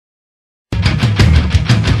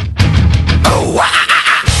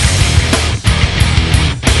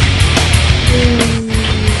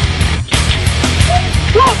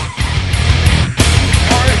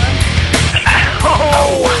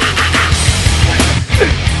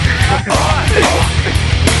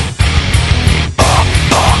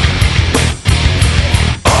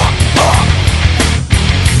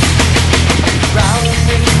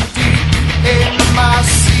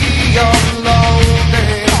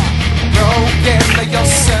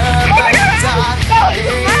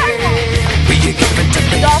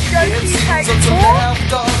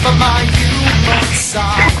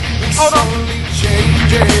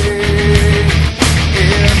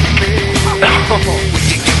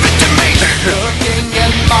you give it to me? Looking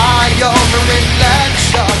at my own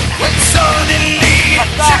reflection, when suddenly it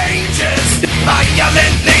changes,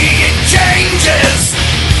 violently it changes.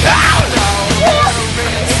 Oh no,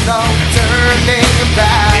 there is no turning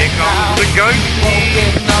back. Here comes the ghost.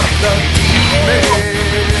 Open up the demon.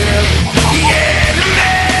 Yeah,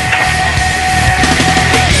 man.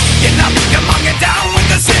 Get up, come on, get down with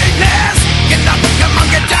the sickness. Get up, come on,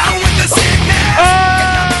 get down with the sickness.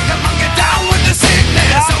 Get up, come on, get down with the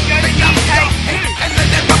sickness. Open up your hate and let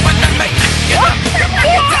it run with me. Get up, come on,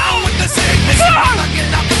 get down with the sickness. Get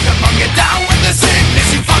up, come on, get down with the sickness.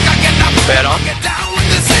 You fucker, get up, come on, get down with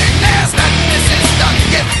the sickness. Madness is the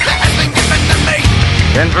gift that has been given to me.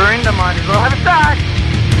 Denverinda might as well have a start.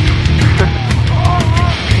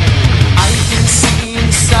 I can see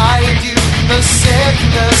inside you, the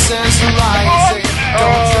sickness is rising.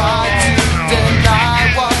 Don't try to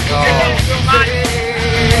deny what you feel.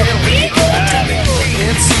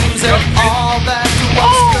 It seems that all that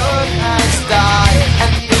was good has died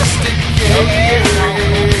and is decaying.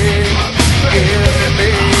 Give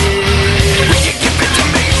me. Will you give it to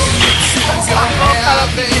me? You're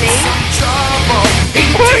having some trouble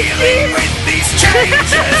in dealing with these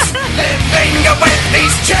changes, living with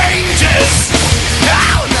these changes.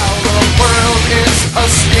 Now the world is a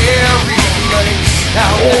scary place.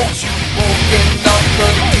 Now that you've woken up the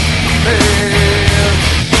demon.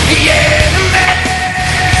 Yeah, man.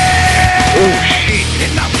 Oh shit.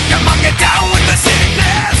 Get up, come on, get down with the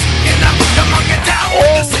sickness. Get up, come on, get down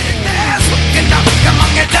with the sickness. Get up, come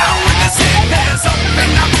on, get down with the sickness.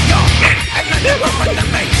 Open up your head and let it run to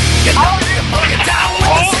me. Get up, come on, get down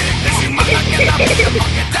with the sickness. You mother, get up, come on,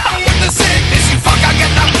 get down with the sickness. You fucker,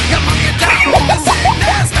 get up, come on, get down with the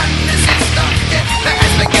sickness. And this is the gift that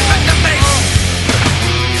has been given to me.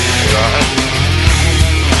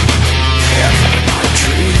 My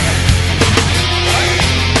dream.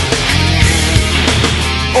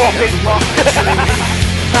 Oh, big rock.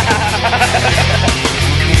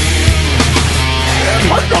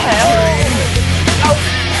 What the hell? Oh.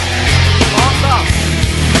 Awesome.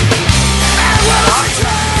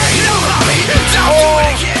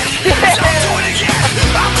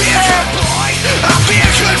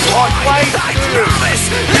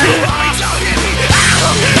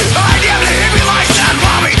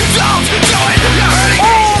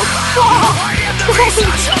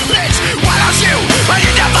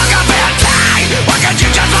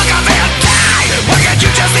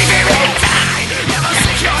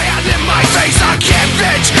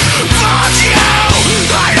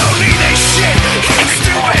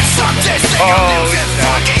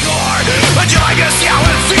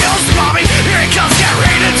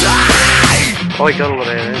 Oh, he got a little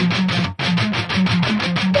bit.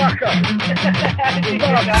 Fuck up.